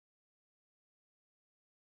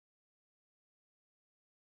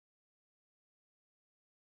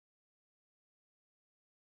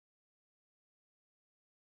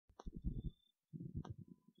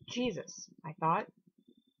Jesus, I thought.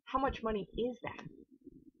 How much money is that?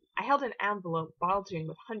 I held an envelope bulging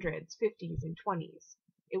with hundreds, fifties, and twenties.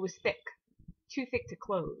 It was thick, too thick to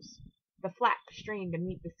close. The flap strained to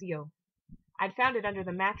meet the seal. I'd found it under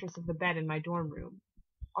the mattress of the bed in my dorm room.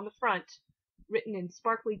 On the front, written in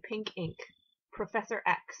sparkly pink ink, Professor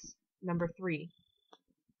X, number 3.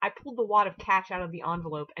 I pulled the wad of cash out of the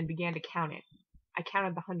envelope and began to count it. I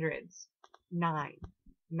counted the hundreds. $900.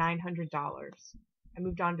 I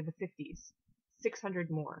moved on to the 50s. 600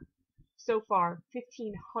 more. So far,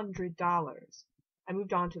 $1,500. I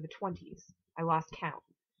moved on to the 20s. I lost count.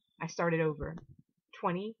 I started over.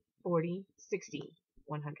 20, 40, 60,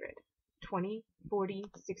 100. 20, 40,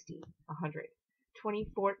 60, 100.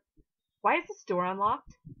 24. Why is this door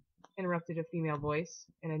unlocked? Interrupted a female voice,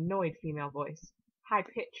 an annoyed female voice,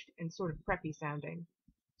 high-pitched and sort of preppy sounding.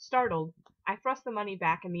 Startled, I thrust the money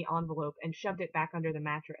back in the envelope and shoved it back under the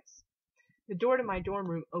mattress. The door to my dorm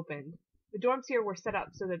room opened. The dorms here were set up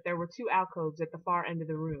so that there were 2 alcoves at the far end of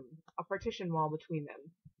the room, a partition wall between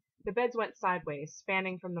them. The beds went sideways,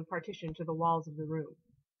 spanning from the partition to the walls of the room.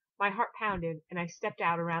 My heart pounded, and I stepped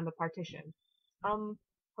out around the partition.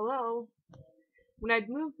 Hello? When I'd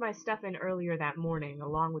moved my stuff in earlier that morning,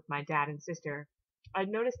 along with my dad and sister, I'd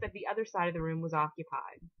noticed that the other side of the room was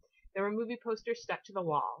occupied. There were movie posters stuck to the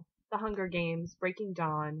wall. The Hunger Games, Breaking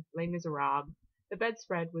Dawn, Les Miserables. The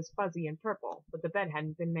bedspread was fuzzy and purple, but the bed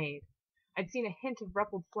hadn't been made. I'd seen a hint of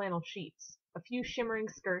ruffled flannel sheets. A few shimmering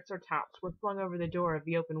skirts or tops were flung over the door of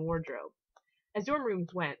the open wardrobe. As dorm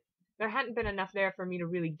rooms went, there hadn't been enough there for me to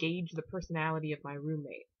really gauge the personality of my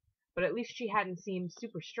roommate, but at least she hadn't seemed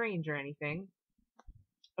super strange or anything.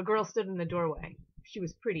 A girl stood in the doorway. She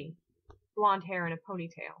was pretty. Blonde hair and a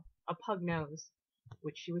ponytail, a pug nose,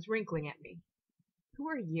 which she was wrinkling at me. "Who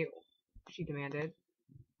are you?" she demanded.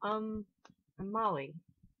 I'm Molly,"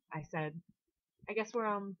 I said. "I guess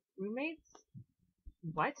we're, roommates?"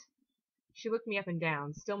 "What?" She looked me up and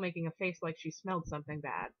down, still making a face like she smelled something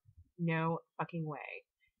bad. "No fucking way.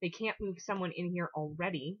 They can't move someone in here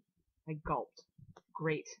already." I gulped.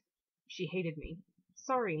 Great. She hated me.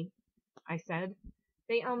 "Sorry," I said.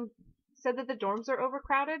 "They, said that the dorms are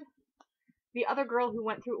overcrowded? The other girl who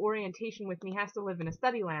went through orientation with me has to live in a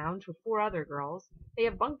study lounge with 4 other girls. They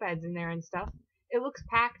have bunk beds in there and stuff. It looks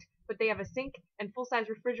packed, but they have a sink and full-size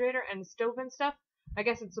refrigerator and stove and stuff. I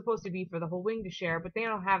guess it's supposed to be for the whole wing to share, but they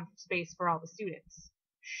don't have space for all the students."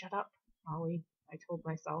 "Shut up, Molly," I told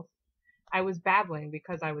myself. I was babbling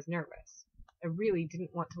because I was nervous. I really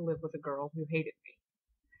didn't want to live with a girl who hated me.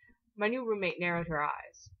 My new roommate narrowed her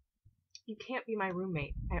eyes. "You can't be my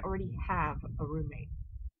roommate. I already have a roommate."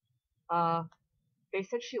 They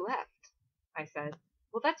said she left," I said.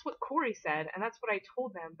 "Well, that's what Corey said, and that's what I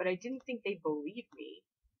told them, but I didn't think they'd believe me."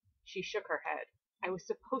 She shook her head. "I was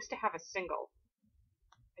supposed to have a single."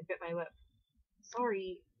 I bit my lip.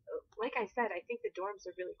 "Sorry. Like I said, I think the dorms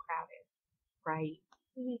are really crowded." "Right.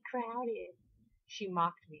 Really crowded," she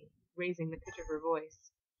mocked me, raising the pitch of her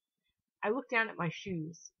voice. I looked down at my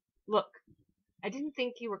shoes. "Look, I didn't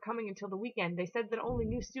think you were coming until the weekend. They said that only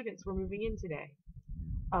new students were moving in today."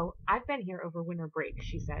 "Oh, I've been here over winter break,"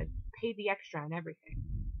 she said. "Paid the extra and everything."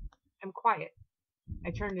 "I'm quiet."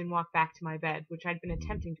 I turned and walked back to my bed, which I'd been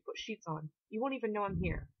attempting to put sheets on. "You won't even know I'm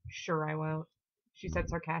here." "Sure I won't," she said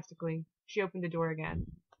sarcastically. She opened the door again.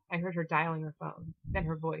 I heard her dialing her phone. Then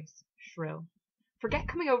her voice, shrill. "Forget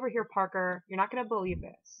coming over here, Parker. You're not gonna believe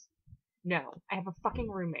this." "No, I have a fucking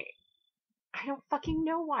roommate." "I don't fucking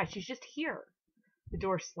know why. She's just here." The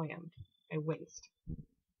door slammed. I winced.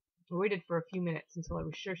 I waited for a few minutes until I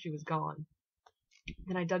was sure she was gone.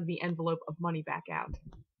 Then I dug the envelope of money back out.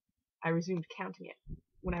 I resumed counting it.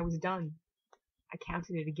 When I was done, I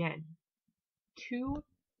counted it again.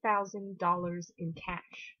 $2,000 in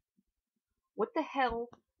cash. What the hell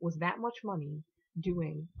was that much money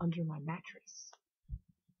doing under my mattress?